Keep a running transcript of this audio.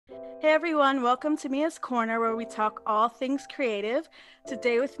Hey everyone, welcome to Mia's Corner where we talk all things creative.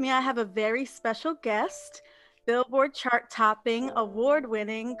 Today with me, I have a very special guest, Billboard chart topping, award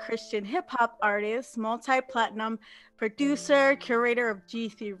winning Christian hip hop artist, multi platinum producer, curator of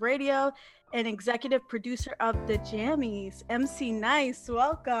G3 Radio, and executive producer of The Jammies. MC Nice,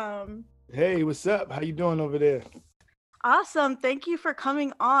 welcome. Hey, what's up? How you doing over there? Awesome. Thank you for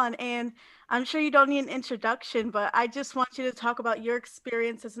coming on. And I'm sure you don't need an introduction, but I just want you to talk about your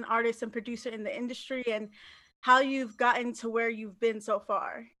experience as an artist and producer in the industry and how you've gotten to where you've been so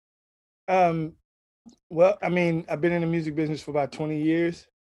far. Um, I've been in the music business for about 20 years.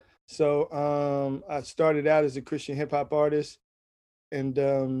 So I started out as a Christian hip hop artist, and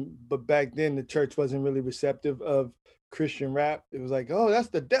but back then the church wasn't really receptive of Christian rap. It was like, oh, that's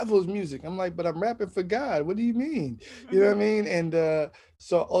the devil's music. I'm like, but I'm rapping for God. What do you mean? You know what I mean? And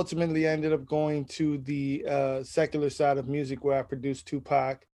so ultimately, I ended up going to the secular side of music, where I produced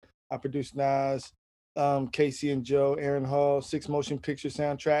Tupac, I produced Nas, Casey and Joe, Aaron Hall, 6 motion picture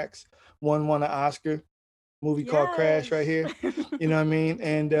soundtracks. One won an Oscar. Movie called Crash right Yes. here. You know what I mean?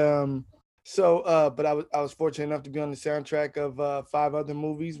 And but I was fortunate enough to be on the soundtrack of 5 other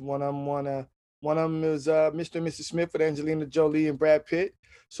movies. One of them was Mr. and Mrs. Smith with Angelina Jolie and Brad Pitt.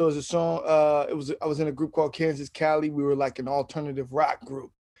 So it was a song. I was in a group called Kansas Cali. We were like an alternative rock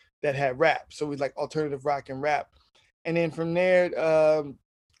group that had rap. So we like alternative rock and rap. And then from there,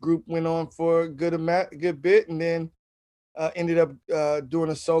 group went on for a good bit, and then ended up doing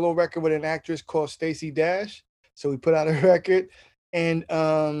a solo record with an actress called Stacey Dash. So we put out a record, and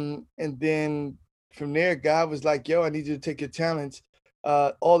then from there, God was like, "Yo, I need you to take your talents,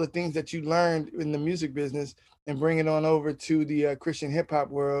 all the things that you learned in the music business, and bring it on over to the Christian hip hop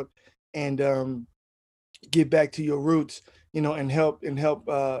world, and get back to your roots, and help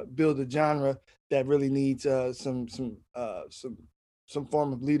build a genre that really needs some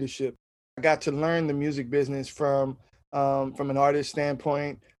form of leadership." I got to learn the music business from an artist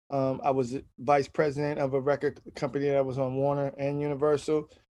standpoint. I was vice president of a record company that was on Warner and Universal.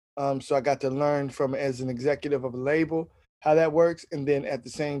 So I got to learn from as an executive of a label how that works, and then at the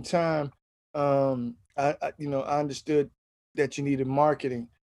same time, I understood that you needed marketing,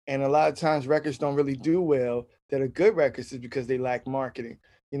 and a lot of times records don't really do well that are good records is because they lack marketing.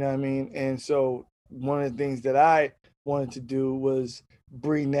 You know what I mean? And so one of the things that I wanted to do was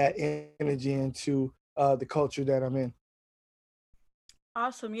bring that energy into the culture that I'm in.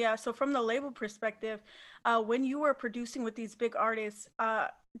 Awesome. Yeah. So from the label perspective, when you were producing with these big artists,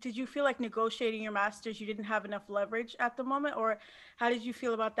 did you feel like negotiating your masters, you didn't have enough leverage at the moment, or how did you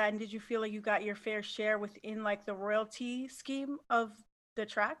feel about that? And did you feel like you got your fair share within like the royalty scheme of the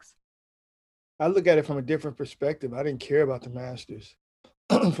tracks? I look at it from a different perspective. I didn't care about the masters.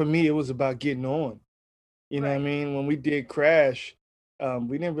 For me, it was about getting on. You know what I Right. mean? When we did Crash,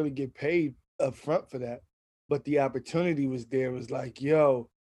 we didn't really get paid up front for that, but the opportunity was there. It was like, yo,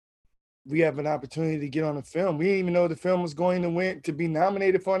 we have an opportunity to get on a film. We didn't even know the film was going to win to be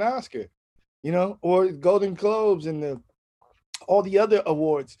nominated for an Oscar, or Golden Globes and all the other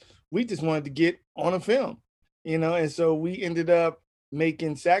awards. We just wanted to get on a film, and so we ended up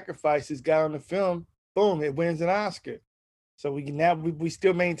making sacrifices, got on the film, boom, it wins an Oscar. So we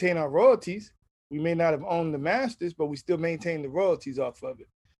still maintain our royalties. We may not have owned the masters, but we still maintain the royalties off of it,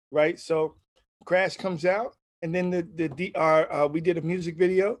 right? So Crash comes out, and then we did a music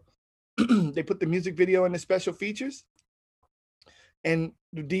video. They put the music video in the special features, and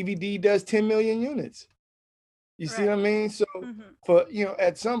the DVD does 10 million units. You see what I Right. mean? So Hmm.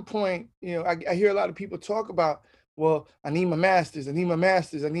 at some point, I hear a lot of people talk about, well, I need my masters, I need my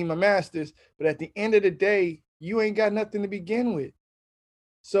masters, I need my masters. But at the end of the day, you ain't got nothing to begin with.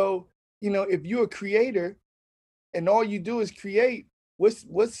 So, if you're a creator and all you do is create,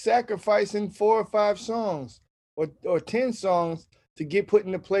 what's sacrificing 4 or 5 songs or 10 songs to get put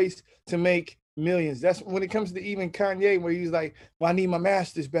into place to make millions? That's when it comes to even Kanye, where he's like, well, I need my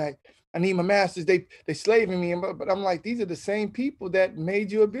masters back. I need my masters. They slaving me. But I'm like, these are the same people that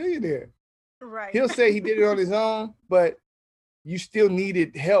made you a billionaire. Right. He'll say he did it on his own, but you still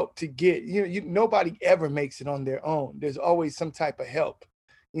needed help to get, nobody ever makes it on their own. There's always some type of help.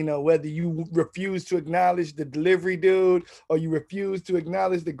 Whether you refuse to acknowledge the delivery dude, or you refuse to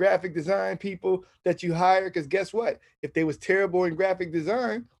acknowledge the graphic design people that you hire, because guess what? If they was terrible in graphic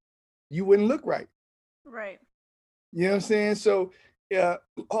design, you wouldn't look right. Right. You know what I'm saying? So uh,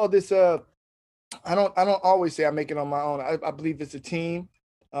 all this I don't always say I make it on my own. I believe it's a team,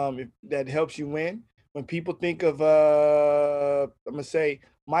 that helps you win. When people think of I'm gonna say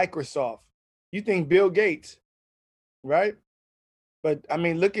Microsoft, you think Bill Gates, right? But I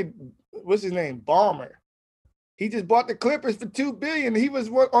mean, look at what's his name, Balmer. He just bought the Clippers for $2 billion. He was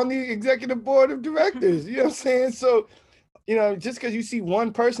on the executive board of directors. You know what I'm saying? So, you know, just because you see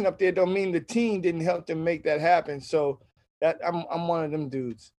one person up there don't mean the team didn't help them make that happen. So that I'm one of them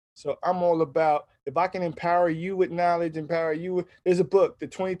dudes. So I'm all about, if I can empower you with knowledge, empower you with, there's a book, The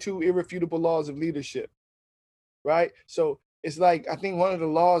 22 Irrefutable Laws of Leadership, right? So it's like, I think one of the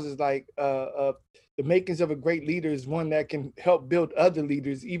laws is like the makings of a great leader is one that can help build other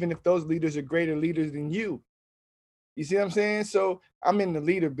leaders, even if those leaders are greater leaders than you. You see what I'm saying? So I'm in the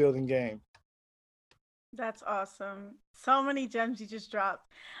leader building game. That's awesome. So many gems you just dropped.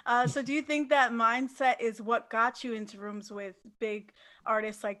 So do you think that mindset is what got you into rooms with big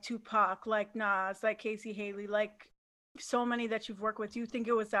artists like Tupac, like Nas, like Casey Haley, like so many that you've worked with? Do you think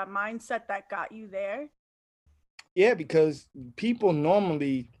it was that mindset that got you there? Yeah, because people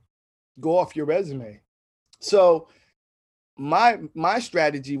normally go off your resume. So my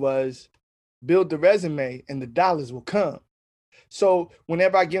strategy was build the resume and the dollars will come. So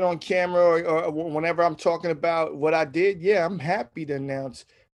whenever I get on camera or whenever I'm talking about what I did, yeah, I'm happy to announce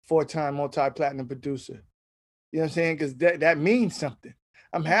 4-time multi-platinum producer. You know what I'm saying? Because that means something.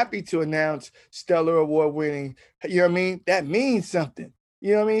 I'm happy to announce Stellar Award winning. You know what I mean? That means something.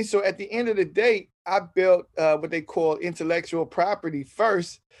 You know what I mean? So at the end of the day, I built what they call intellectual property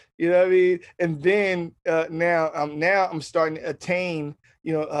first. You know what I mean? And then now I'm starting to attain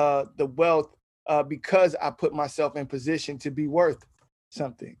the wealth because I put myself in position to be worth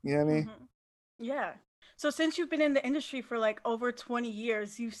something. You know what I mean? Hmm. Yeah. So since you've been in the industry for like over 20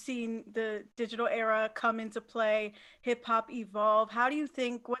 years, you've seen the digital era come into play, hip hop evolve. How do you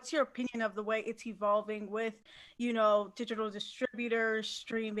think, what's your opinion of the way it's evolving with, digital distributors,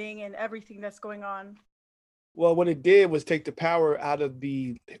 streaming, and everything that's going on? Well, what it did was take the power out of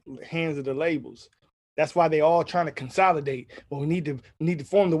the hands of the labels. That's why they all trying to consolidate. Well, we need to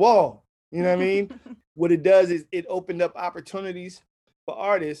form the wall. You know what I mean? What it does is it opened up opportunities for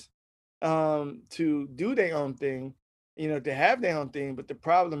artists to do their own thing, to have their own thing. But the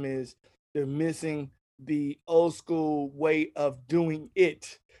problem is they're missing the old school way of doing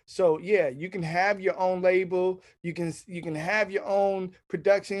it. So yeah, you can have your own label, you can have your own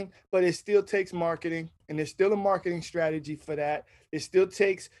production, but it still takes marketing, and there's still a marketing strategy for that. It still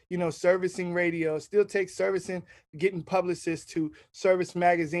takes, servicing radio, it still takes servicing, getting publicists to service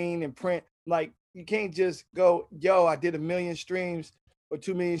magazine and print. Like you can't just go, yo, I did 1 million streams or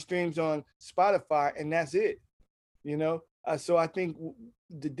 2 million streams on Spotify, and that's it. So I think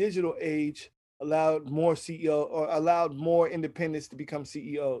the digital age allowed more CEO or allowed more independents to become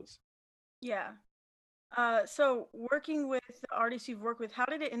CEOs. Yeah. So working with the artists you've worked with, how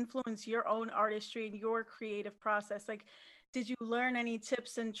did it influence your own artistry and your creative process? Like, did you learn any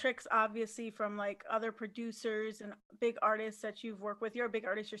tips and tricks, obviously, from like other producers and big artists that you've worked with? You're a big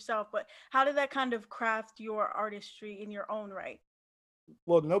artist yourself, but how did that kind of craft your artistry in your own right?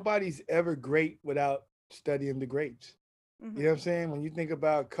 Well, nobody's ever great without studying the greats. You know Hmm. what I'm saying? When you think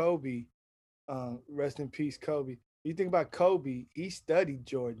about Kobe, rest in peace, Kobe. You think about Kobe, he studied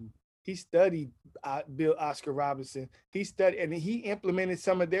Jordan. He studied Bill Oscar Robinson. He studied and he implemented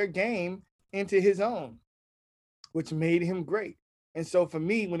some of their game into his own, which made him great. And so for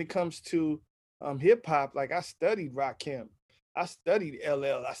me, when it comes to hip hop, like I studied Rakim, I studied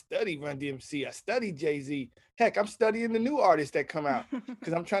LL, I studied Run DMC, I studied Jay Z. Heck, I'm studying the new artists that come out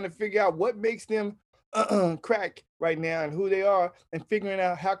because I'm trying to figure out what makes them crack right now and who they are, and figuring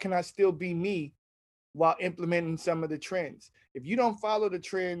out how can I still be me while implementing some of the trends. If you don't follow the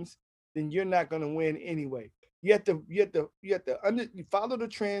trends, then you're not going to win anyway. You follow the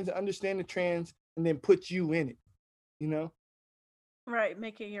trends, understand the trends, and then put you in it. You know, Right,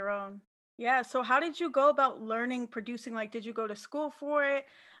 make it your own. Yeah. So how did you go about learning producing? Like, did you go to school for it?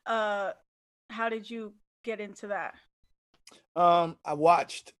 Uh, how did you get into that? I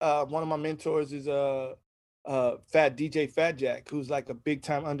watched one of my mentors is Fat DJ Fat Jack, who's like a big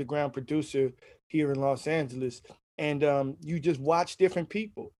time underground producer here in Los Angeles. And you just watch different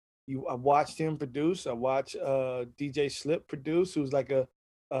people. I watched him produce. I watched DJ Slip produce, who's like a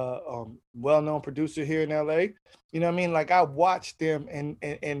well-known producer here in LA. You know what I mean? Like I watched them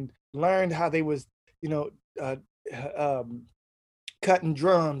and learned how they was, you know, uh, um, cutting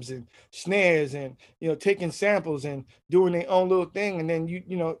drums and snares and taking samples and doing their own little thing, and then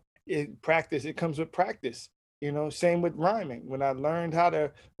it comes with practice. Same with rhyming. When I learned how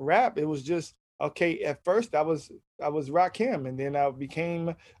to rap, it was just okay. At first I was Rakim, and then I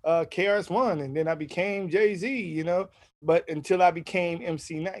became KRS-One, and then I became Jay-Z, but until I became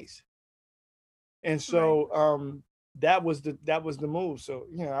MC Nice. And Right. so that was the move. So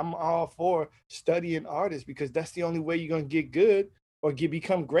I'm all for studying artists because that's the only way you're gonna get good or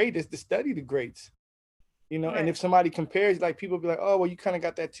become great is to study the greats. you know. And Right. if somebody compares, like people be like, oh, well, you kind of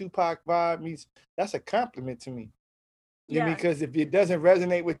got that Tupac vibe. Means that's a compliment to me. Yeah, Yeah. because if it doesn't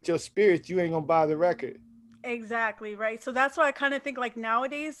resonate with your spirit, you ain't gonna buy the record. Exactly, right. So that's why I kind of think like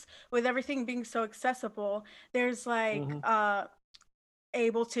nowadays with everything being so accessible, there's like Hmm.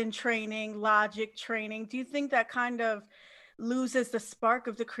 Ableton training, Logic training. Do you think that kind of loses the spark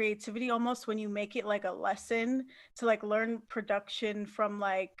of the creativity almost when you make it like a lesson to like learn production from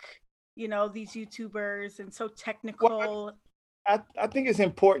like, these YouTubers and so Well, technical? I think it's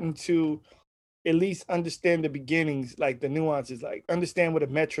important to at least understand the beginnings, like the nuances, like understand what a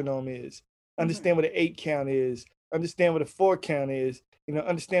metronome is, Hmm. understand what an 8 count is, understand what a 4 count is, you know,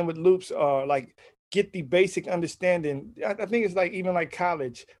 understand what loops are, like get the basic understanding. I think it's like even like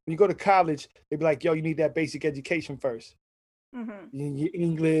college. When you go to college, they be like, yo, you need that basic education first. Hmm. You need your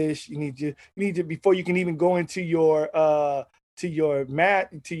English, you need to before you can even go into your to your math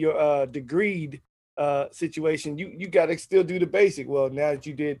to your degreed situation, you gotta still do the basic. Well, now that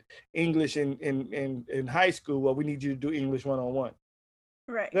you did English in high school, well, we need you to do English 101.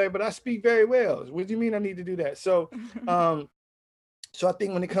 Right. Right, but I speak very well. What do you mean I need to do that? Um so I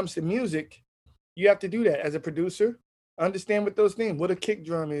think when it comes to music, you have to do that as a producer. Understand what those things, what a kick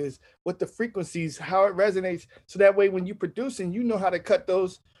drum is, what the frequencies, how it resonates. So that way, when you're producing, you know how to cut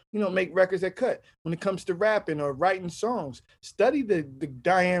those, you know, make records that cut. When it comes to rapping or writing songs, study the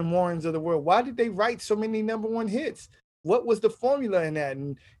Diane Warrens of the world. Why did they write so many number one hits? What was the formula in that?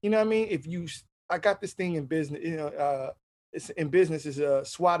 And you know what I mean? I got this thing in business, it's in business is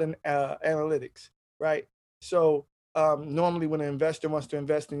SWOT and analytics, right? So normally when an investor wants to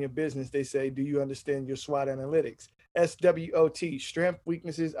invest in your business, they say, do you understand your SWOT analytics? SWOT, strength,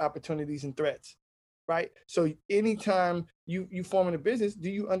 weaknesses, opportunities, and threats. Right. So anytime you forming a business, do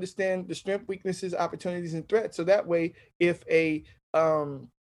you understand the strength, weaknesses, opportunities, and threats? So that way, um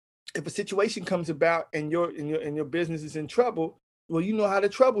if a situation comes about and your business is in trouble, well, you know how to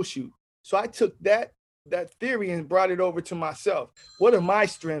troubleshoot. So I took that theory and brought it over to myself. What are my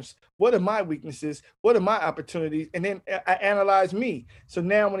strengths? What are my weaknesses? What are my opportunities? And then I analyze me. So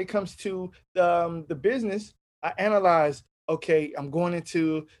now when it comes to the business, I analyze. Okay, I'm going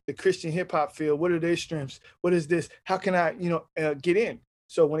into the Christian hip hop field. What are their strengths? What is this? How can I, get in?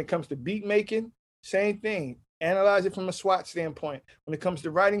 So when it comes to beat making, same thing. Analyze it from a SWOT standpoint. When it comes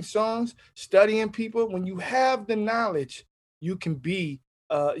to writing songs, studying people, when you have the knowledge, you can be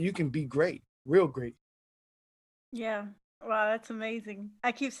great, real great. Yeah. Wow, that's amazing.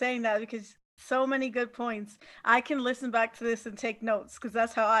 I keep saying that because so many good points. I can listen back to this and take notes because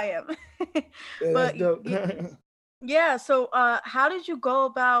that's how I am. Yeah, that's But dope. yeah, so how did you go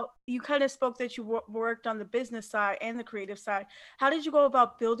about? You kind of spoke that you worked on the business side and the creative side. How did you go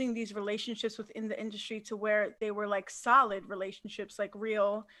about building these relationships within the industry to where they were like solid relationships, like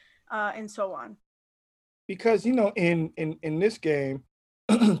real, and so on? Because in this game,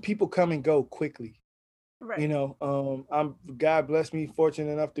 people come and go quickly. Right. I'm God bless me,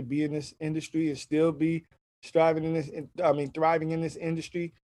 fortunate enough to be in this industry and still be striving in this. I mean, thriving in this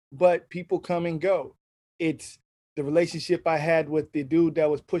industry. But people come and go. It's the relationship I had with the dude that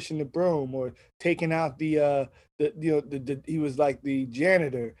was pushing the broom or taking out he was like the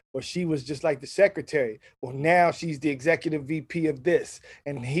janitor or she was just like the secretary. Well, now she's the executive VP of this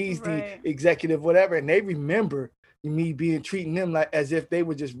and he's the Right. executive whatever, and they remember me being treating them like as if they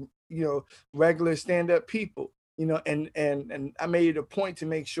were just regular stand-up people, and I made it a point to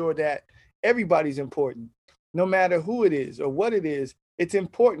make sure that everybody's important, no matter who it is or what it is. It's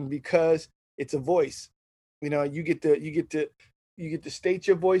important because it's a voice. You get to state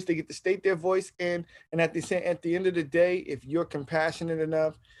your voice, they get to state their voice, and at the end of the day, if you're compassionate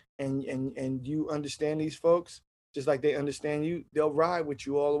enough and you understand these folks just like they understand you, they'll ride with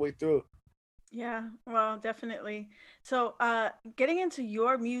you all the way through. Yeah, well, definitely. So, getting into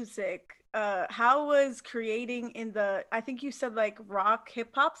your music, how was creating in the, I think you said like rock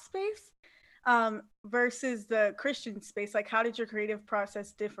hip hop space, versus the Christian space? Like, how did your creative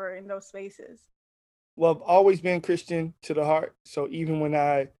process differ in those spaces? Well, I've always been Christian to the heart. So even when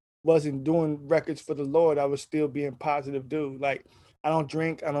I wasn't doing records for the Lord, I was still being positive dude. Like I don't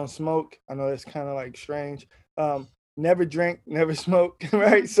drink, I don't smoke. I know that's kind of like strange. Never drink, never smoke,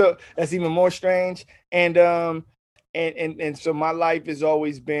 right? So that's even more strange. And so my life has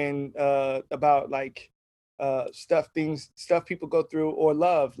always been about like stuff people go through or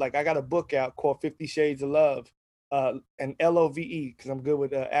love. Like I got a book out called 50 Shades of Love, and LOVE, because I'm good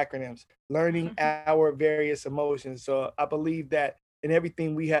with acronyms, learning our various emotions. So I believe that in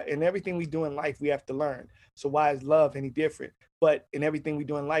everything we do in life, we have to learn. So why is love any different? But in everything we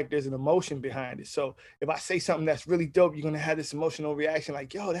do in life, there's an emotion behind it. So if I say something that's really dope, you're gonna have this emotional reaction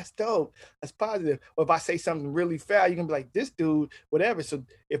like, yo, that's dope, that's positive. Or if I say something really foul, you're gonna be like, this dude, whatever. So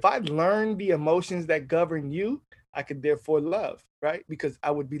if I learn the emotions that govern you, I could therefore love, right? Because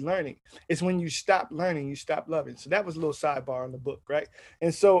I would be learning. It's when you stop learning, you stop loving. So that was a little sidebar in the book, right?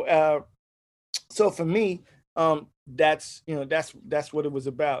 And so for me, that's what it was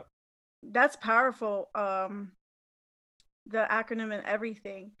about. That's powerful. The acronym and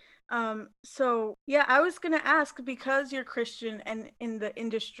everything. So yeah, I was gonna ask, because you're Christian and in the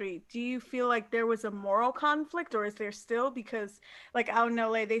industry, do you feel like there was a moral conflict, or is there still? Because like out in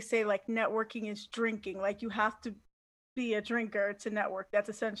LA, they say like networking is drinking. Like you have to be a drinker to network. That's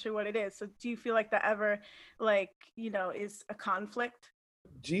essentially what it is. So do you feel like that ever, like, is a conflict?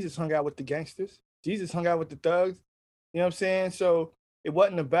 Jesus hung out with the gangsters. Jesus hung out with the thugs. You know what I'm saying? So it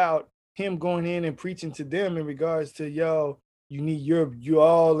wasn't about him going in and preaching to them in regards to, yo, you're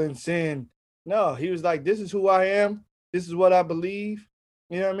all in sin. No, he was like, this is who I am. This is what I believe.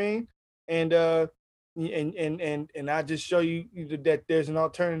 You know what I mean? And and I just show you that there's an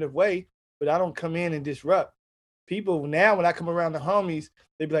alternative way, but I don't come in and disrupt. People now, when I come around the homies,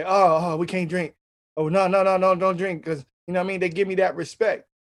 they be like, oh, we can't drink. Oh, no, don't drink. Cause you know what I mean? They give me that respect.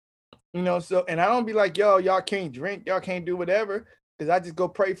 So, and I don't be like, yo, y'all can't drink, y'all can't do whatever, because I just go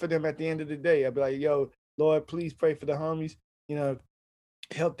pray for them at the end of the day. I'll be like, yo, Lord, please pray for the homies,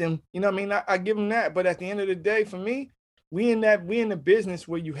 help them. You know what I mean? I give them that. But at the end of the day, for me, we in the business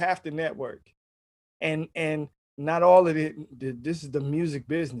where you have to network. And not all of it, this is the music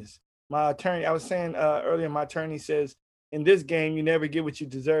business. My attorney, I was saying earlier, my attorney says, in this game, you never get what you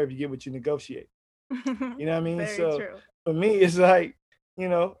deserve, you get what you negotiate. You know what I mean? Very So true. for me, it's like,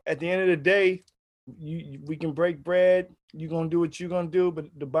 at the end of the day, we can break bread. You're going to do what you're going to do. But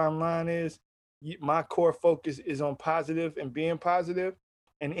the bottom line is, my core focus is on positive and being positive.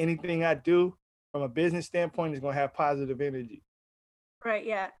 And anything I do from a business standpoint is going to have positive energy. Right,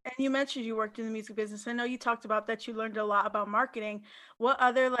 yeah. And you mentioned you worked in the music business. I know you talked about that you learned a lot about marketing. What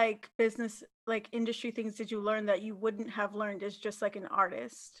other like business, like industry things did you learn that you wouldn't have learned as just like an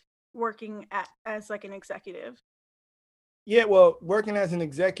artist working as like an executive? Yeah, well, working as an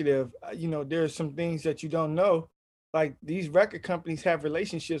executive, there's some things that you don't know. Like these record companies have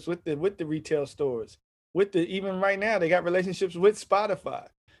relationships with the retail stores. Even right now, they got relationships with Spotify.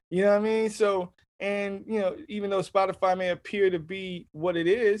 You know what I mean? So, and even though Spotify may appear to be what it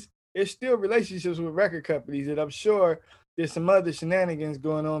is, there's still relationships with record companies, and I'm sure there's some other shenanigans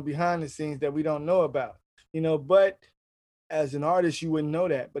going on behind the scenes that we don't know about. But as an artist, you wouldn't know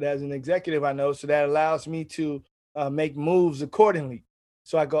that. But as an executive, I know. So that allows me to make moves accordingly.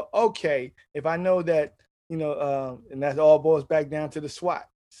 So I go, okay, if I know that, and that all boils back down to the SWOT.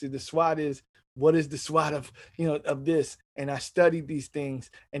 See, the SWOT is, what is the SWOT of, of this? And I studied these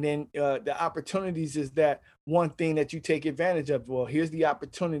things. And then the opportunities is that one thing that you take advantage of. Well, here's the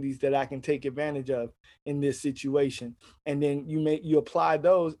opportunities that I can take advantage of in this situation. And then you apply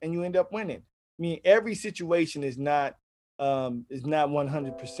those and you end up winning. I mean, every situation is not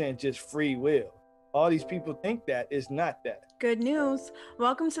 100% just free will. All these people think that is not that. Good news.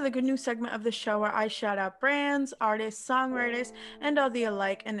 Welcome to the good news segment of the show where I shout out brands, artists, songwriters, and all the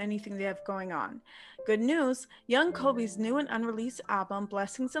alike and anything they have going on. Good news, Young Kobe's new and unreleased album,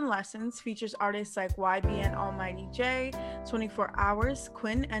 Blessings and Lessons, features artists like YBN Almighty J, 24 Hours,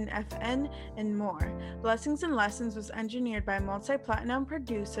 Quinn NFN, and more. Blessings and Lessons was engineered by multi-platinum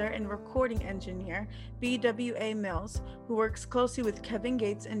producer and recording engineer BWA Mills, who works closely with Kevin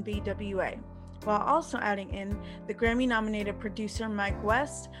Gates and BWA, while also adding in the Grammy-nominated producer Mike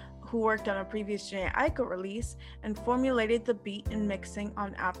West, who worked on a previous Jhené Aiko release and formulated the beat and mixing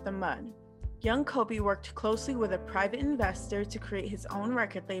on At the Mud. Young Kobe worked closely with a private investor to create his own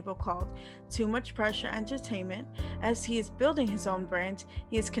record label called Too Much Pressure Entertainment. As he is building his own brand,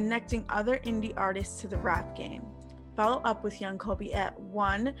 he is connecting other indie artists to the rap game. Follow up with Young Kobe at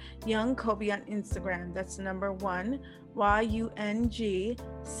 1 Young Kobe on Instagram. That's number 1 YUNGCOBY.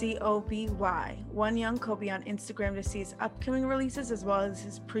 1 Young Kobe on Instagram to see his upcoming releases as well as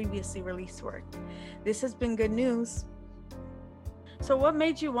his previously released work. This has been good news. So what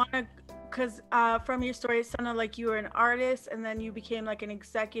made you want to, because from your story, it sounded like you were an artist and then you became like an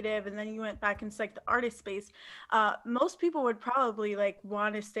executive and then you went back into like the artist space. Most people would probably like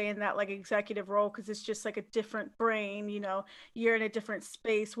want to stay in that like executive role because it's just like a different brain, you're in a different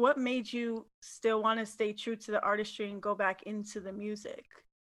space. What made you still want to stay true to the artistry and go back into the music?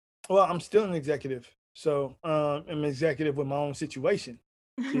 Well, I'm still an executive. So I'm an executive with my own situation.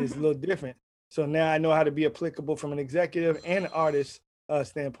 See, it's a little different. So now I know how to be applicable from an executive and an artist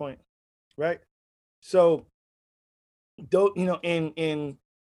standpoint, right? So, though, in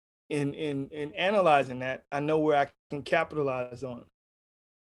analyzing that, I know where I can capitalize on,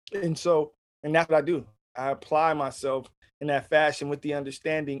 and that's what I do. I apply myself in that fashion with the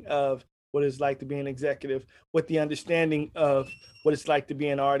understanding of what it's like to be an executive, with the understanding of what it's like to be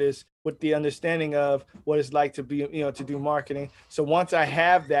an artist, with the understanding of what it's like to be, to do marketing. So once I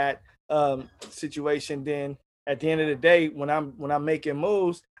have that situation, then at the end of the day, when I'm making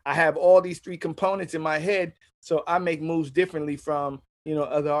moves, I have all these three components in my head, so I make moves differently from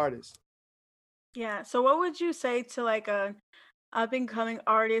other artists. Yeah. So what would you say to like a up and coming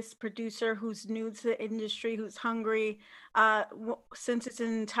artist, producer who's new to the industry, who's hungry, since it's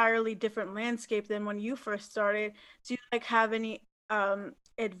an entirely different landscape than when you first started? Do you like have any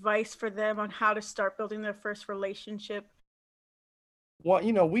advice for them on how to start building their first relationship? Well,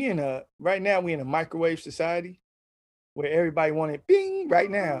 right now we in a microwave society where everybody want it bing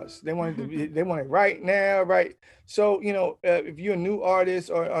right now. So they want it right now, right? So if you're a new artist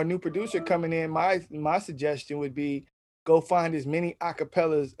or a new producer coming in, my suggestion would be go find as many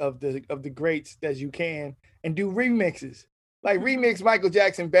acapellas of the greats as you can and do remixes, like remix Michael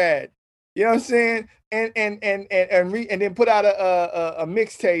Jackson Bad. You know what I'm saying? And then put out a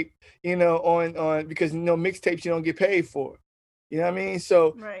mixtape, on because mixtapes you don't get paid for. You know what I mean?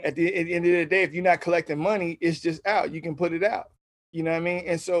 So Right. at the end of the day, if you're not collecting money, it's just out. You can put it out. You know what I mean?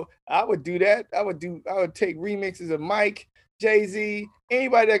 And so I would do that. I would take remixes of Mike, Jay-Z,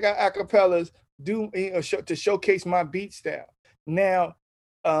 anybody that got acapellas, to showcase my beat style. Now,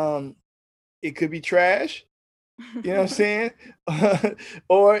 it could be trash, you know what I'm saying?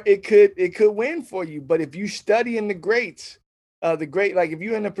 Or it could win for you. But if you study in the greats, like if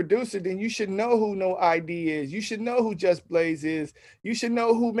you're in a producer, then you should know who No ID is. You should know who Just Blaze is. You should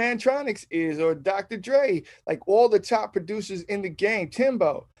know who Mantronix is or Dr. Dre, like all the top producers in the game,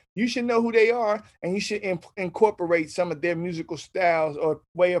 Timbo. You should know who they are, and you should incorporate some of their musical styles or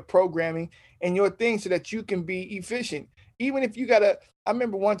way of programming in your thing so that you can be efficient. Even if you gotta, I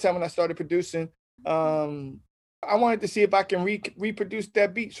remember one time when I started producing, um, I wanted to see if I can reproduce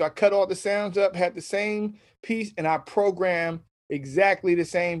that beat. So I cut all the sounds up, had the same piece, and I programmed exactly the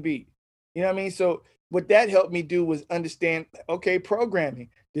same beat. You know what I mean? So what that helped me do was understand, okay,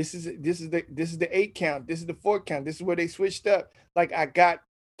 programming. This is the 8 count, this is the 4 count, this is where they switched up. Like I got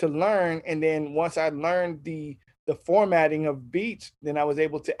to learn, and then once I learned the formatting of beats, then I was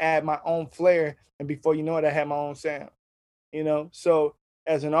able to add my own flair. And before you know it, I had my own sound. So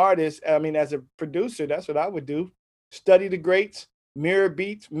as an artist, I mean, as a producer, that's what I would do. Study the greats, mirror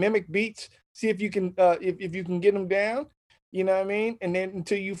beats, mimic beats, see if you can if you can get them down, you know what I mean? And then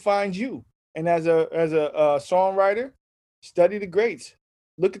until you find you. And as a songwriter, study the greats.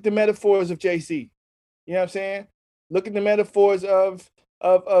 Look at the metaphors of JC. You know what I'm saying? Look at the metaphors of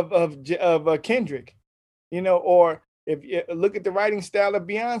Kendrick, or if you look at the writing style of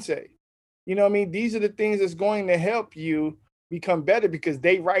Beyonce. You know what I mean? These are the things that's going to help you become better because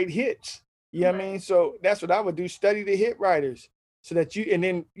they write hits. You know what I Right. mean? So that's what I would do. Study the hit writers so that and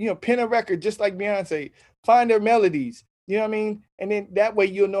then, pin a record just like Beyonce, find their melodies. You know what I mean? And then that way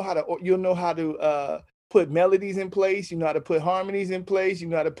you'll know how to put melodies in place. You know how to put harmonies in place. You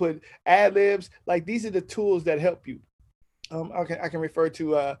know how to put ad libs. Like these are the tools that help you. I can refer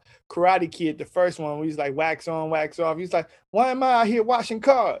to Karate Kid, the first one, where he's like wax on, wax off. He's like, why am I out here washing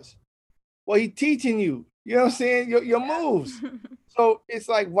cars? Well, he's teaching you, you know what I'm saying, your moves. Yeah. So it's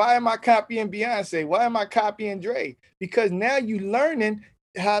like, why am I copying Beyonce? Why am I copying Dre? Because now you learning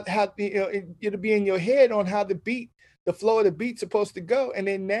how it'll be in your head on how the flow of the beat's supposed to go. And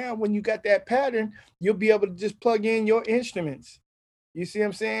then now when you got that pattern, you'll be able to just plug in your instruments. You see what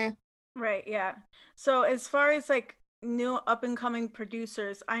I'm saying? Right, yeah. So as far as like new up and coming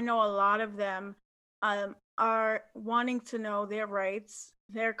producers, I know a lot of them are wanting to know their rights,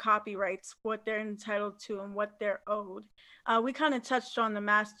 their copyrights, what they're entitled to and what they're owed. We kind of touched on the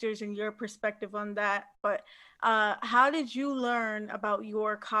masters and your perspective on that, but how did you learn about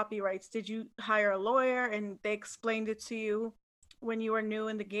your copyrights? Did you hire a lawyer and they explained it to you when you were new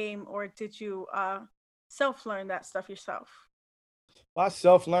in the game, or did you self-learn that stuff yourself? Well, I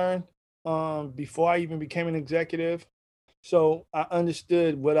self-learned before I even became an executive. So I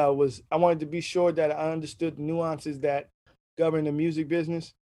understood I wanted to be sure that I understood the nuances that govern the music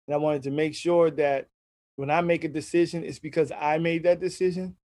business. And I wanted to make sure that when I make a decision, it's because I made that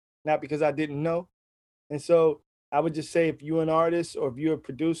decision, not because I didn't know. And so I would just say if you're an artist or if you're a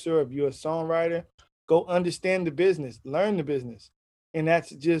producer or if you're a songwriter, go understand the business, learn the business. And that's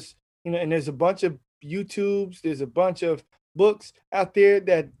just, and there's a bunch of YouTubes, there's a bunch of books out there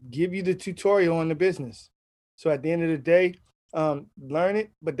that give you the tutorial on the business. So at the end of the day, learn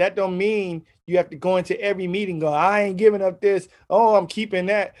it, but that don't mean you have to go into every meeting, go, I ain't giving up this. Oh, I'm keeping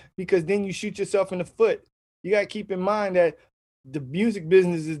that, because then you shoot yourself in the foot. You got to keep in mind that the music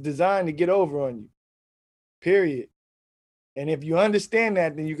business is designed to get over on you, period. And if you understand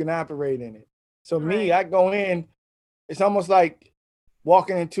that, then you can operate in it. So me, Right. I go in, it's almost like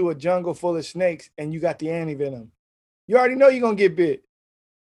walking into a jungle full of snakes and you got the antivenom. You already know you're going to get bit.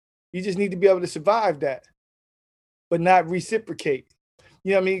 You just need to be able to survive that, but not reciprocate.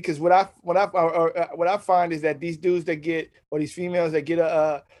 You know what I mean? Because what I find is that these dudes that get, or these females that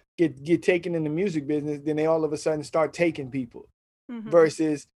get taken in the music business, then they all of a sudden start taking people.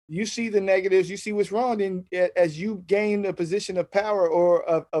 Versus you see the negatives, you see what's wrong, then as you gain a position of power or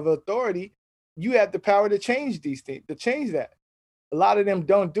of authority, you have the power to change these things, to change that. A lot of them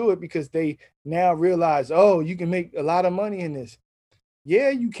don't do it because they now realize, oh, you can make a lot of money in this. Yeah,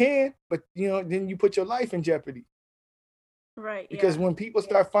 you can, but then you put your life in jeopardy. Right. Because Yeah. when people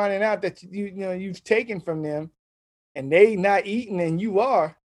start finding out that you've taken from them and they not eating and you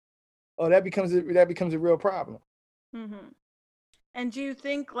are, oh, that becomes a real problem. And do you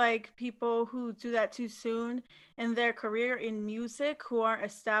think like people who do that too soon in their career in music, who aren't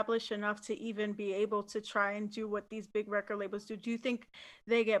established enough to even be able to try and do what these big record labels do you think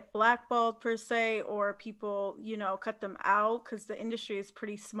they get blackballed per se, or people, cut them out because the industry is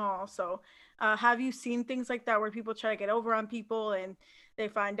pretty small? So have you seen things like that where people try to get over on people and they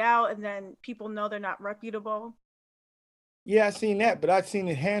find out and then people know they're not reputable? Yeah, I've seen that, but I've seen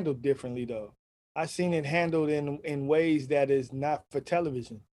it handled differently though. I've seen it handled in ways that is not for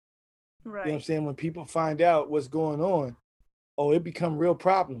television. You know what I'm Right. saying? When people find out what's going on, oh, it become real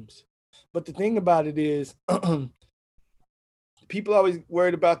problems. But the thing about it is, people always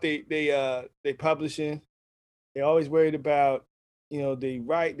worried about they publishing. They always worried about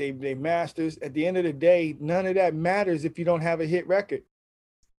they masters. At the end of the day, none of that matters if you don't have a hit record.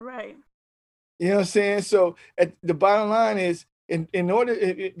 Right. You know what I'm saying? So at the bottom line is, in order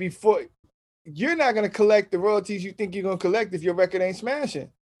before, you're not going to collect the royalties you think you're going to collect if your record ain't smashing.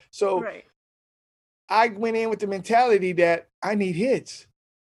 So Right. I went in with the mentality that I need hits.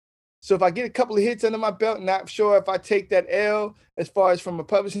 So if I get a couple of hits under my belt, not sure if I take that L as far as from a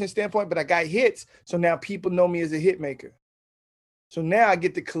publishing standpoint, but I got hits. So now people know me as a hit maker. So now I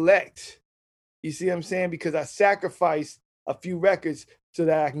get to collect. You see what I'm saying? Because I sacrificed a few records so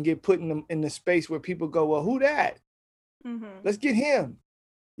that I can get put in the space where people go, well, who that? Let's get him.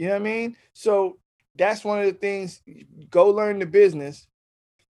 You know what I mean? So that's one of the things. Go learn the business,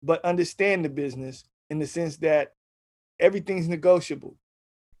 but understand the business in the sense that everything's negotiable.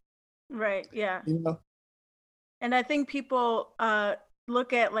 Right. Yeah. You know? And I think people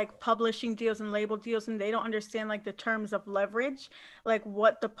look at like publishing deals and label deals and they don't understand like the terms of leverage, like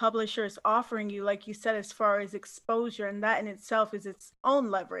what the publisher is offering you, like you said, as far as exposure, and that in itself is its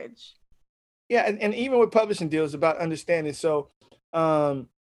own leverage. Yeah, and even with publishing deals, about understanding. So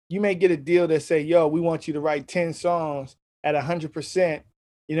you may get a deal that say, yo, we want you to write 10 songs at 100%,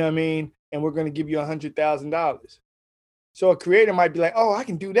 you know what I mean? And we're going to give you $100,000. So a creator might be like, oh, I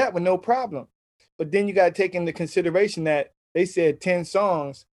can do that with no problem. But then you got to take into consideration that they said 10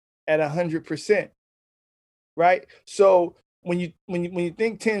 songs at 100%, right? So when you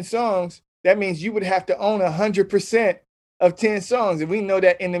think 10 songs, that means you would have to own 100% of 10 songs. And we know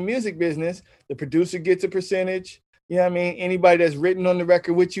that in the music business, the producer gets a percentage. You know what I mean? Anybody that's written on the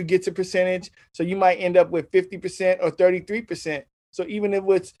record with you gets a percentage. So you might end up with 50% or 33%. So even if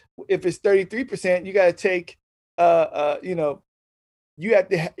it's 33%, you got to take you have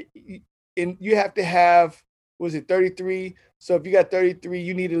to you have to have, was it 33? So if you got 33,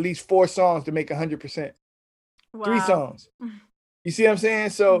 you need at least 4 songs to make 100%. Wow. 3 songs. You see what I'm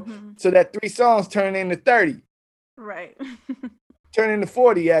saying? So that 3 songs turn into 30. Right. Turn into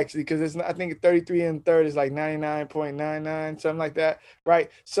 40 actually, because it's I think 33 and third is like 99.99, something like that,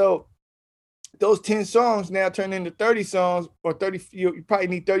 right? So those 10 songs now turn into 30 songs, or 30. You probably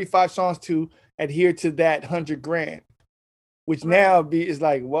need 35 songs to adhere to that 100 grand, which now is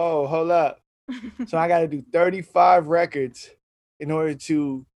like, whoa, hold up. So I got to do 35 records in order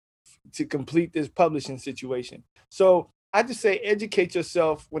to complete this publishing situation. So I just say educate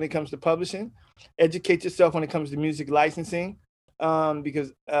yourself when it comes to publishing, educate yourself when it comes to music licensing,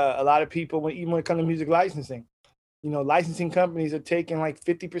 because a lot of people, even when it comes to music licensing, licensing companies are taking like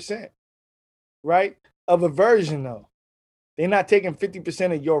 50%, right, of a version though. They're not taking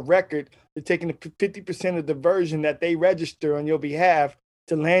 50% of your record. They're taking 50% of the version that they register on your behalf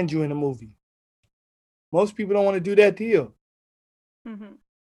to land you in a movie. Most people don't want to do that deal. And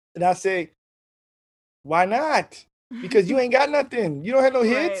I say, why not? because you ain't got nothing. You don't have no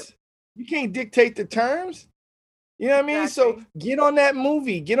Right. hits. You can't dictate the terms. You know what I mean? So Exactly. get on that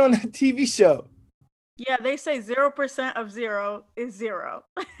movie, get on that TV show. Yeah, they say 0% of zero is zero.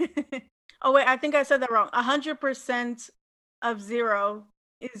 Oh wait, I think I said that wrong. 100% of zero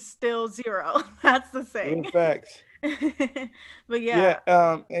is still zero. That's the Real saying. facts. But Yeah,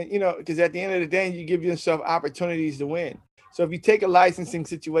 yeah, and because at the end of the day, you give yourself opportunities to win. So if you take a licensing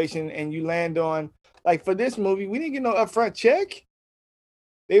situation and you land on, like for this movie, we didn't get no upfront check.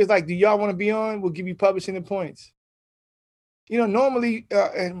 They was like, "Do y'all want to be on? We'll give you publishing and points." Normally,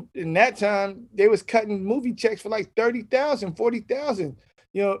 in that time, they was cutting movie checks for like 30,000, 40,000,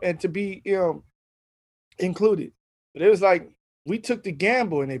 and to be, included. But it was like, we took the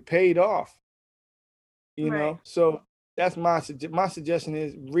gamble and it paid off. right. So that's my suggestion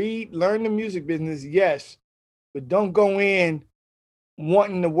is learn the music business, yes, but don't go in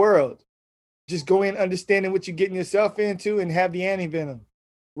wanting the world. Just go in understanding what you're getting yourself into and have the anti-venom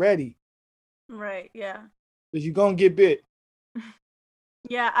ready, Right, yeah. because you're gonna get bit.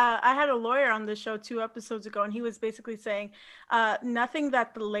 Yeah, I had a lawyer on the show 2 episodes ago, and he was basically saying, nothing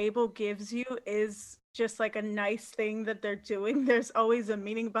that the label gives you is just like a nice thing that they're doing. There's always a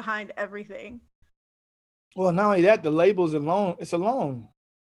meaning behind everything. Well, not only that, the label's a loan. It's a loan.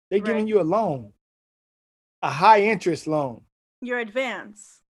 They're Right. giving you a loan, a high interest loan. Your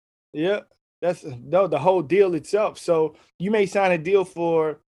advance. Yeah, that's no the whole deal itself. So you may sign a deal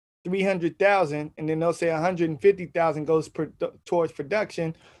for 300,000, and then they'll say 150,000 goes towards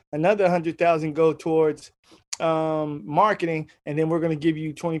production, another 100,000 go towards marketing, and then we're going to give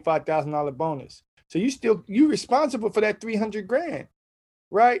you $25,000 bonus. So you responsible for that 300 grand,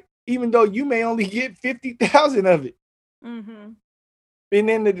 right? Even though you may only get 50,000 of it. Mm-hmm. And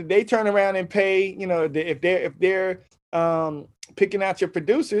then they turn around and pay, if they're picking out your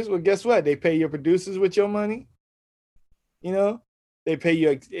producers, well, guess what? They pay your producers with your money. They pay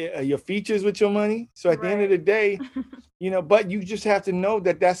your features with your money. So at the end of Right. the day, but you just have to know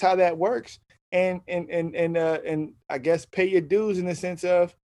that that's how that works, and I guess pay your dues in the sense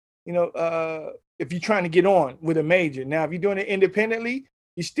of, if you're trying to get on with a major. Now, if you're doing it independently,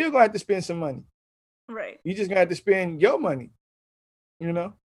 you're still gonna have to spend some money. Right. You just gonna have to spend your money. You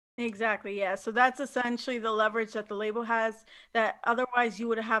know. Exactly. Yeah. So that's essentially the leverage that the label has, that otherwise you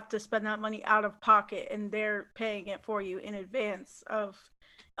would have to spend that money out of pocket, and they're paying it for you in advance of,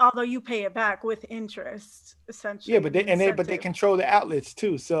 although you pay it back with interest, Yeah, essentially but the they incentive. control the outlets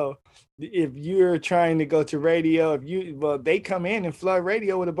too. So if you're trying to go to radio, they come in and flood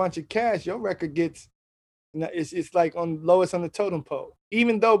radio with a bunch of cash, your record gets, it's like on lowest on the totem pole.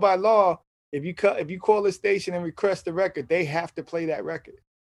 Even though by law, if you call a station and request the record, they have to play that record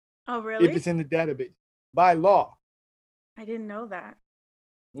Oh, if really? it's in the database by law. I didn't know that.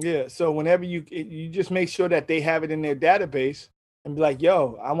 Yeah. So whenever you just make sure that they have it in their database and be like,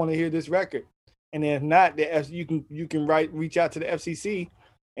 yo, I want to hear this record. And if not, you can reach out to the FCC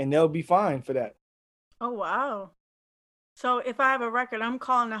and they'll be fine for that. Oh, wow. So if I have a record, I'm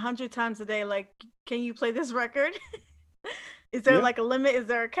calling 100 times a day, like, can you play this record? Is there Yeah. like a limit? Is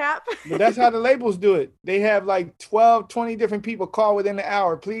there a cap? But that's how the labels do it. They have like 12, 20 different people call within the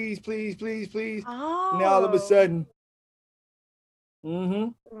hour. Please, please, please, please. And then all of a Oh, sudden, mm-hmm.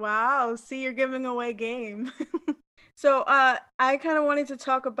 wow. See, you're giving away game. So, I kind of wanted to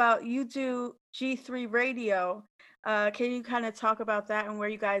talk about, you do G3 Radio. Can you kind of talk about that and where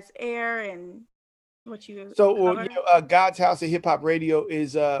you guys air and what you So, cover? God's House of Hip Hop Radio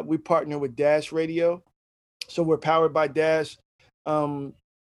is we partner with Dash Radio. So we're powered by Dash. Um,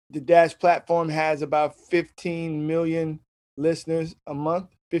 the Dash platform has about 15 million listeners a month,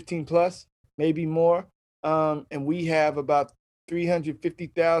 15 plus, maybe more. And we have about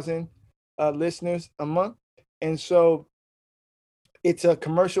 350,000 listeners a month. And so it's a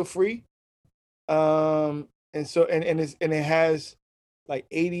commercial free. And it has like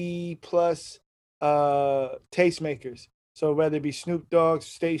 80 plus tastemakers. So whether it be Snoop Dogg's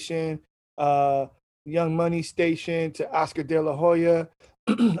station, uh, Young Money station to Oscar De La Hoya,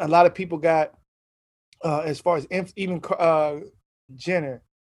 a lot of people got as far as even Jenner.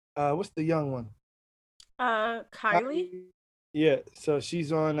 What's the young one? Kylie? Yeah, so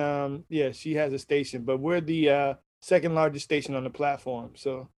she's on. Yeah, she has a station, but we're the second largest station on the platform.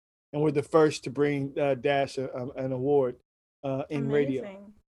 So, and we're the first to bring Dash an award in radio.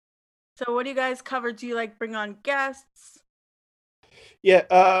 Amazing. So what do you guys cover? Do you like bring on guests? Yeah,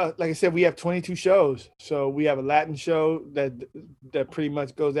 like I said, we have 22 shows. So we have a Latin show that pretty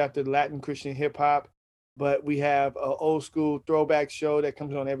much goes after Latin Christian hip hop. But we have an old school throwback show that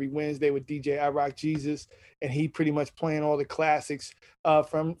comes on every Wednesday with DJ I Rock Jesus, and he pretty much playing all the classics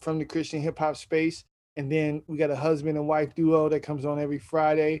from the Christian hip hop space. And then we got a husband and wife duo that comes on every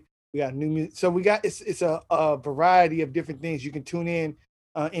Friday. We got new music. So we got it's a variety of different things. You can tune in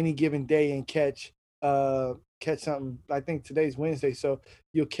any given day and catch something. I think today's Wednesday, so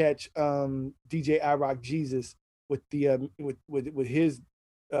you'll catch DJ I Rock Jesus with the with his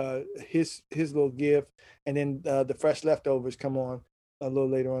little gift, and then the fresh leftovers come on a little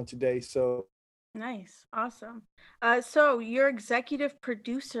later on today. So Nice. Awesome. So you're executive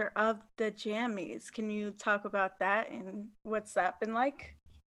producer of the Jammies. Can you talk about that and what's that been like?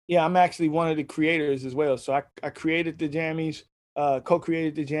 yeah, I'm actually one of the creators as well. So I created the Jammies,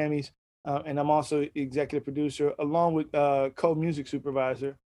 co-created the Jammies, and I'm also executive producer along with co-music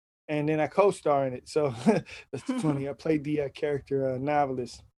supervisor, and then I co-star in it. So that's funny. I played the character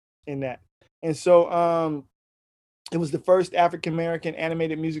novelist in that, and so it was the first African American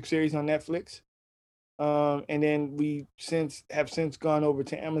animated music series on Netflix. And then we since gone over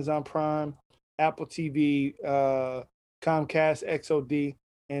to Amazon Prime, Apple TV, Comcast, XOD,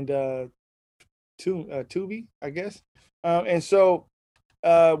 and Tubi, I guess. And so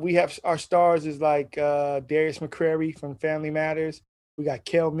we have our stars is like Darius McCrary from Family Matters. We got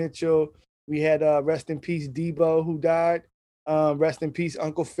Kel Mitchell. We had rest in peace Debo, who died. Rest in peace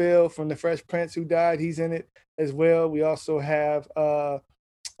Uncle Phil from The Fresh Prince, who died. He's in it as well. We also have Kyla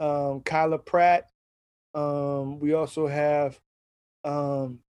Pratt. We also have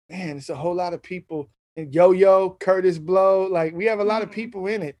man, it's a whole lot of people. And Yo Yo, Curtis Blow, like we have a lot of people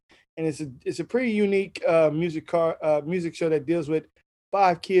in it, and it's a pretty unique music show that deals with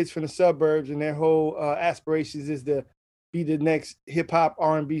 5 kids from the suburbs, and their whole aspirations is to be the next hip hop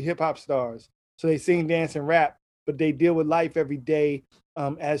R&B hip hop stars. So they sing, dance, and rap, but they deal with life every day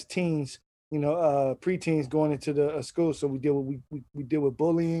as teens. Preteens going into the school. So we deal with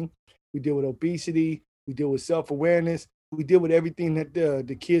bullying, we deal with obesity, we deal with self awareness. We deal with everything that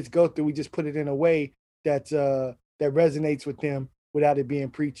the kids go through. We just put it in a way that resonates with them without it being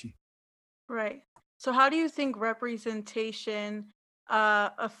preachy. Right. So how do you think representation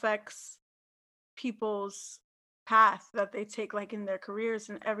affects people's path that they take, like in their careers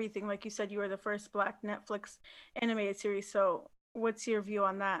and everything? Like you said, you were the first Black Netflix animated series. So what's your view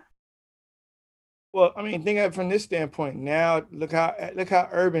on that? Well, I mean, think of it from this standpoint. Now, look how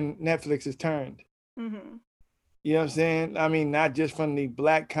urban Netflix has turned. Hmm. You know what I'm saying? I mean, not just from the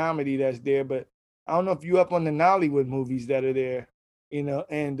black comedy that's there, but I don't know if you up on the Nollywood movies that are there.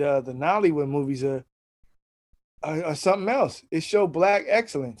 And the Nollywood movies are something else. It showed black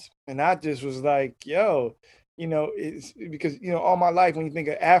excellence, and I just was like, yo, it's because all my life when you think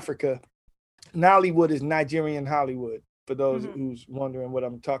of Africa, Nollywood is Nigerian Hollywood. For those Hmm. who's wondering what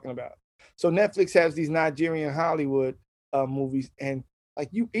I'm talking about, so Netflix has these Nigerian Hollywood movies, and like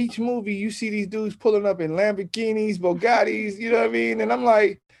each movie you see these dudes pulling up in Lamborghinis, Bugattis, you know what I mean? And I'm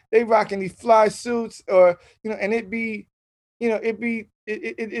like, they rocking these fly suits, or and it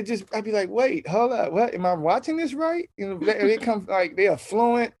just I'd be like, wait, hold up, what am I watching this right? They come like they are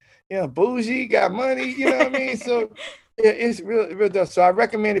fluent, bougie, got money, you know what I mean? So yeah, it's real dope. So I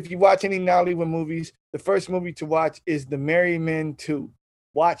recommend if you watch any Nollywood movies, the first movie to watch is The Merry Men 2.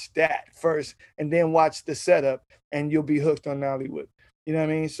 Watch that first, and then watch the setup, and you'll be hooked on Nollywood. You know what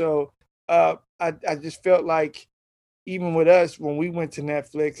I mean? So I just felt like even with us when we went to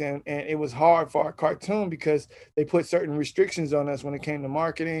Netflix, and it was hard for our cartoon because they put certain restrictions on us when it came to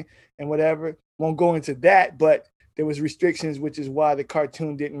marketing and whatever. Won't go into that, but there was restrictions, which is why the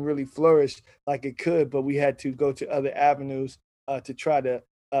cartoon didn't really flourish like it could. But we had to go to other avenues to try to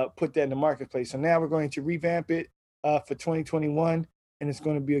put that in the marketplace. So now we're going to revamp it for 2021, and it's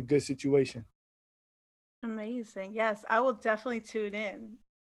going to be a good situation. Amazing. Yes, I will definitely tune in.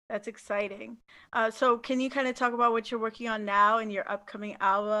 That's exciting. So can you kind of talk about what you're working on now and your upcoming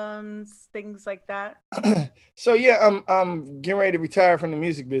albums, things like that? So yeah, I'm getting ready to retire from the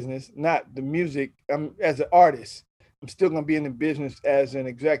music business, not the music. I'm as an artist. I'm still gonna be in the business as an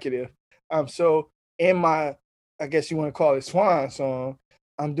executive. So in my, I guess you want to call it swan song,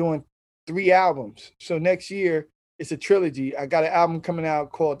 I'm doing 3 albums. So next year it's a trilogy. I got an album coming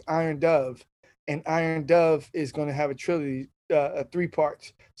out called Iron Dove, and Iron Dove is going to have a trilogy, 3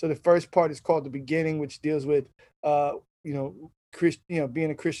 parts. So the first part is called The Beginning, which deals with uh,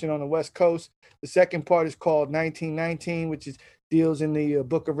 being a Christian on the West Coast. The second part is called 1919, which is deals in the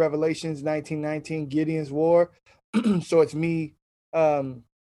book of Revelations, 1919, Gideon's War. So it's me, um,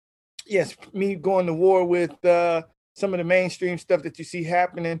 yes, me going to war with some of the mainstream stuff that you see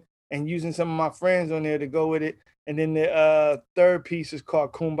happening and using some of my friends on there to go with it. And then the third piece is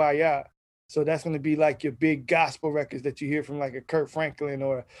called Kumbaya. So that's going to be like your big gospel records that you hear from like a Kurt Franklin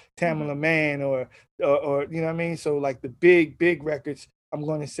or Hmm. Tamala Mann or you know what I mean? So like the big records I'm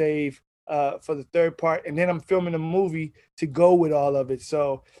going to save for the third part, and then I'm filming a movie to go with all of it.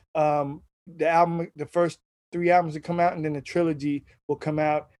 So the album, the first 3 albums will come out, and then the trilogy will come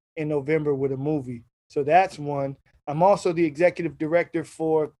out in November with a movie. So that's one. I'm also the executive director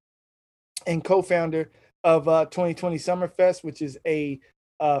for and co-founder of 2020 Summerfest, which is a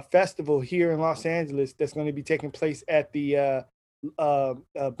festival here in Los Angeles that's going to be taking place at the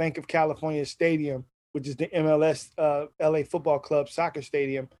Bank of California Stadium, which is the MLS LA Football Club soccer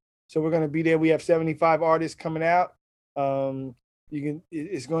stadium. So we're going to be there. We have 75 artists coming out.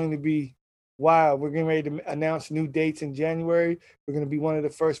 It's going to be wild. We're getting ready to announce new dates in January. We're going to be one of the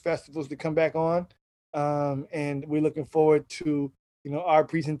first festivals to come back on, and we're looking forward to our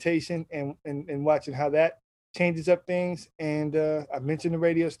presentation and watching how that changes up things. And I mentioned the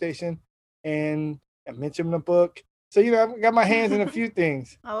radio station, and I mentioned the book. So I've got my hands in a few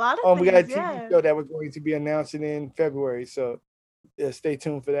things. A lot of We got a things, TV yeah. show that we're going to be announcing in February. So stay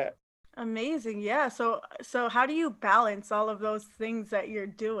tuned for that. Amazing. Yeah. So how do you balance all of those things that you're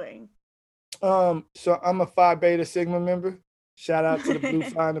doing? So I'm a Phi Beta Sigma member. Shout out to the Blue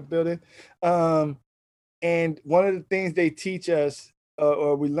Phi in the building. And one of the things they teach us,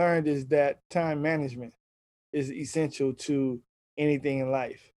 or we learned, is that time management is essential to anything in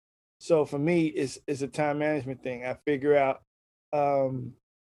life. So for me, it's a time management thing. I figure out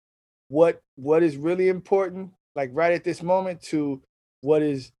what is really important, like right at this moment, to what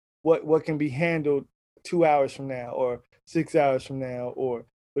can be handled 2 hours from now or 6 hours from now or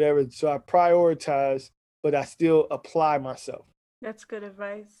whatever. So I prioritize, but I still apply myself. That's good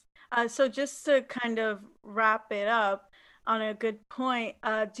advice. So just to kind of wrap it up on a good point,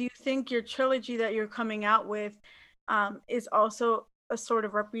 do you think your trilogy that you're coming out with is also a sort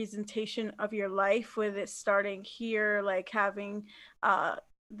of representation of your life, with it starting here, like having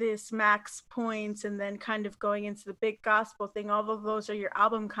this max points and then kind of going into the big gospel thing? All of those are your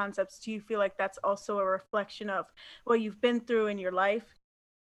album concepts. Do you feel like that's also a reflection of what you've been through in your life?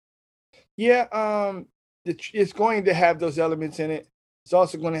 Yeah, it's going to have those elements in it. It's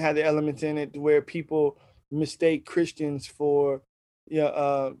also going to have the elements in it where people mistake Christians for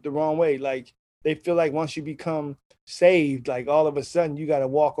the wrong way. Like they feel like once you become saved, like all of a sudden you got to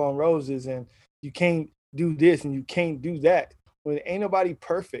walk on roses and you can't do this and you can't do that. Well, ain't nobody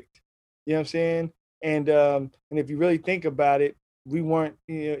perfect. You know what I'm saying? And if you really think about it, we weren't.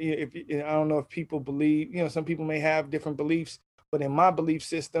 If I don't know if people believe, some people may have different beliefs, but in my belief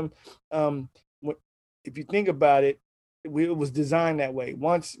system, if you think about it, it was designed that way.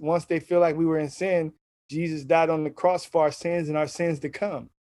 Once they feel like we were in sin, Jesus died on the cross for our sins and our sins to come.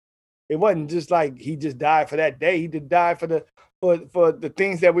 It wasn't just like he just died for that day. He did die for the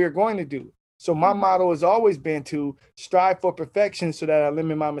things that we are going to do. So my motto has always been to strive for perfection so that I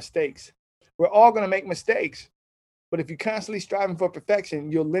limit my mistakes. We're all going to make mistakes, but if you're constantly striving for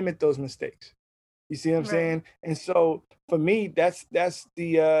perfection, you'll limit those mistakes. You see what I'm saying? And so for me, that's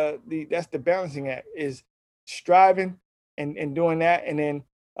the balancing act, is striving and doing that. And then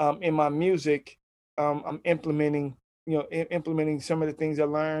in my music, I'm implementing some of the things I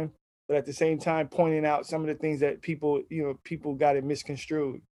learned, but at the same time pointing out some of the things that people got it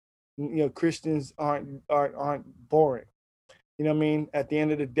misconstrued. Christians aren't boring. You know what I mean? At the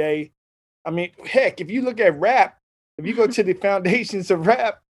end of the day, I mean, heck, if you look at rap, if you go to the foundations of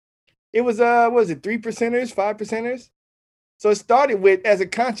rap, it was what was it, 3%ers, 5%ers? So it started with as a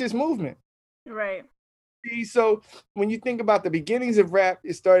conscious movement. Right. So when you think about the beginnings of rap,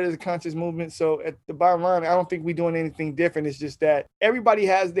 it started as a conscious movement. So at the bottom line, I don't think we're doing anything different. It's just that everybody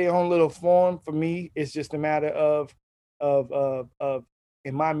has their own little form. For me, it's just a matter of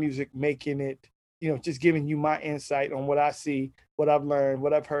in my music, making it, just giving you my insight on what I see, what I've learned,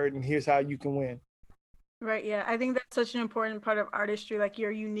 what I've heard, and here's how you can win. Right. Yeah. I think that's such an important part of artistry, like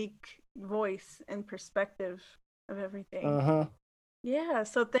your unique voice and perspective of everything. Uh-huh. Yeah,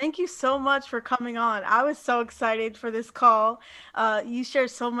 so thank you so much for coming on. I was so excited for this call. You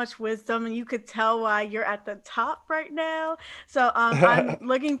shared so much wisdom, and you could tell why you're at the top right now. So I'm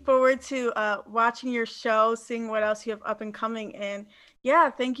looking forward to watching your show, seeing what else you have up and coming. And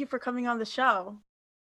yeah, thank you for coming on the show.